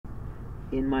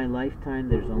In my lifetime,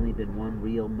 there's only been one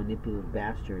real manipulative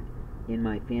bastard in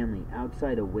my family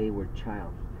outside a wayward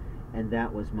child, and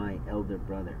that was my elder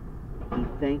brother. He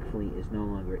thankfully is no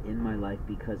longer in my life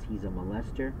because he's a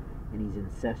molester and he's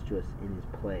incestuous in his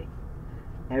play.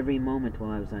 Every moment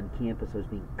while I was on campus, I was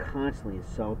being constantly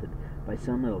assaulted by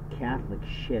some little Catholic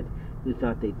shit who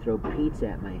thought they'd throw pizza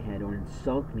at my head or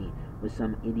insult me with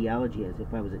some ideology as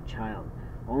if I was a child.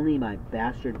 Only my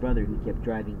bastard brother, who kept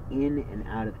driving in and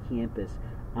out of campus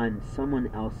on someone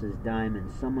else's dime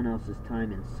and someone else's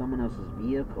time and someone else's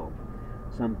vehicle,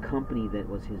 some company that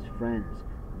was his friend's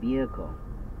vehicle,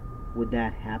 would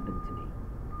that happen to me.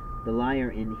 The liar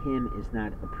in him is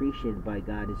not appreciated by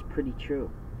God is pretty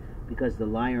true, because the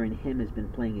liar in him has been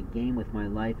playing a game with my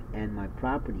life and my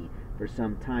property for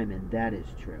some time, and that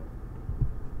is true.